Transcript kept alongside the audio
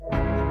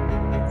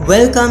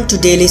Welcome to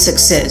Daily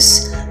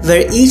Success,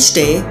 where each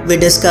day we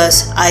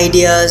discuss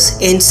ideas,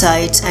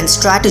 insights, and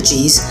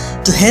strategies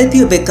to help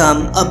you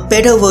become a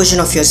better version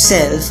of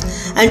yourself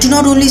and to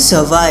not only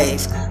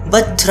survive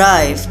but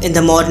thrive in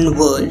the modern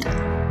world.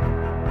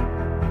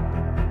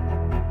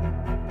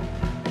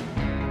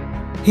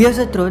 Here's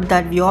a truth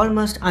that we all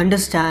must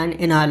understand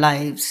in our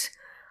lives.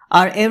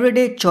 Our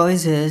everyday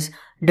choices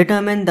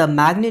determine the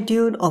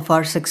magnitude of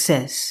our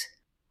success.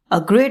 A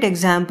great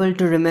example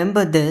to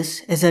remember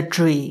this is a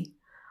tree.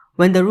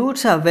 When the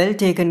roots are well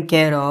taken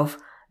care of,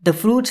 the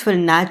fruits will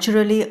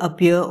naturally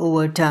appear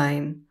over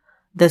time.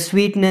 The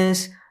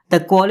sweetness,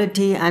 the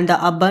quality, and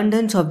the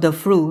abundance of the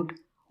fruit,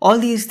 all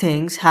these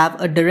things have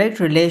a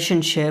direct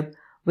relationship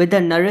with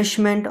the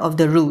nourishment of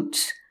the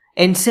roots.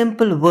 In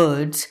simple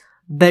words,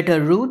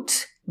 better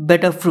roots,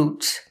 better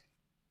fruits.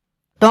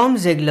 Tom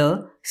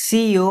Ziglar,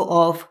 CEO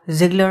of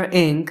Ziglar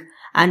Inc.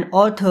 and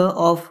author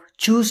of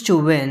Choose to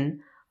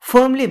Win,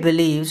 firmly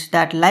believes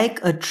that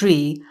like a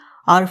tree,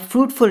 our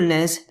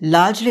fruitfulness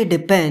largely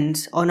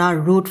depends on our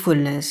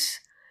rootfulness.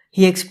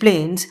 He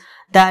explains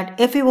that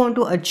if we want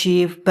to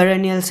achieve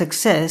perennial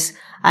success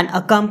and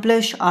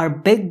accomplish our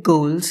big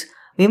goals,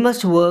 we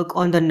must work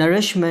on the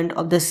nourishment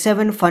of the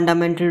 7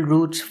 fundamental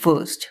roots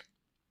first: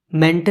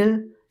 mental,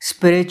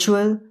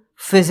 spiritual,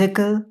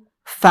 physical,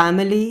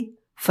 family,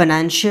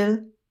 financial,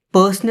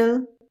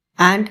 personal,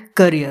 and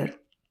career.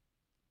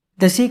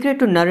 The secret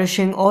to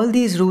nourishing all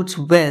these roots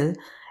well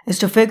is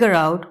to figure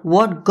out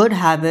what good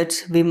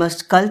habits we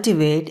must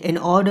cultivate in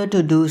order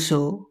to do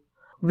so.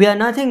 We are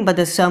nothing but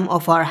the sum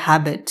of our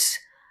habits.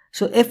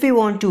 So if we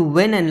want to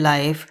win in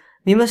life,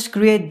 we must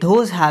create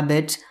those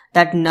habits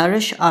that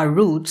nourish our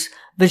roots,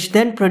 which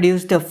then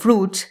produce the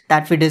fruits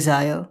that we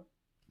desire.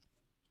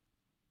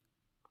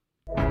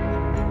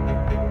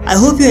 I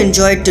hope you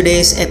enjoyed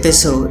today's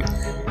episode.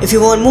 If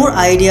you want more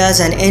ideas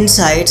and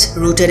insights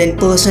rooted in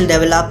personal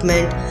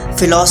development,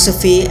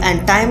 philosophy,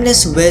 and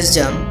timeless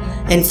wisdom,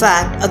 in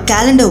fact, a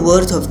calendar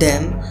worth of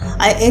them,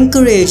 I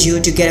encourage you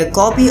to get a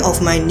copy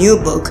of my new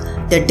book,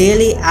 The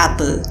Daily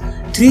Apple,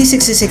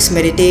 366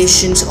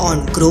 Meditations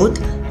on Growth,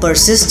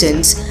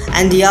 Persistence,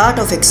 and the Art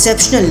of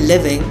Exceptional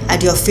Living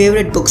at your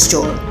favorite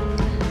bookstore.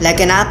 Like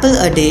an apple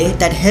a day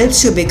that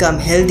helps you become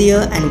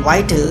healthier and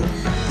vital,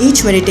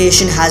 each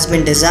meditation has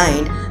been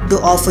designed to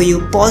offer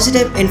you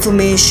positive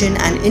information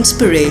and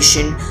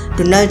inspiration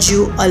to nudge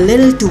you a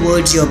little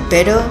towards your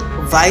better,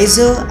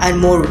 wiser, and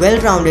more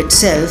well-rounded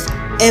self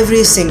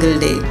every single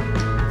day.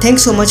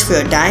 Thanks so much for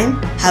your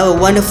time. Have a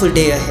wonderful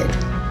day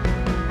ahead.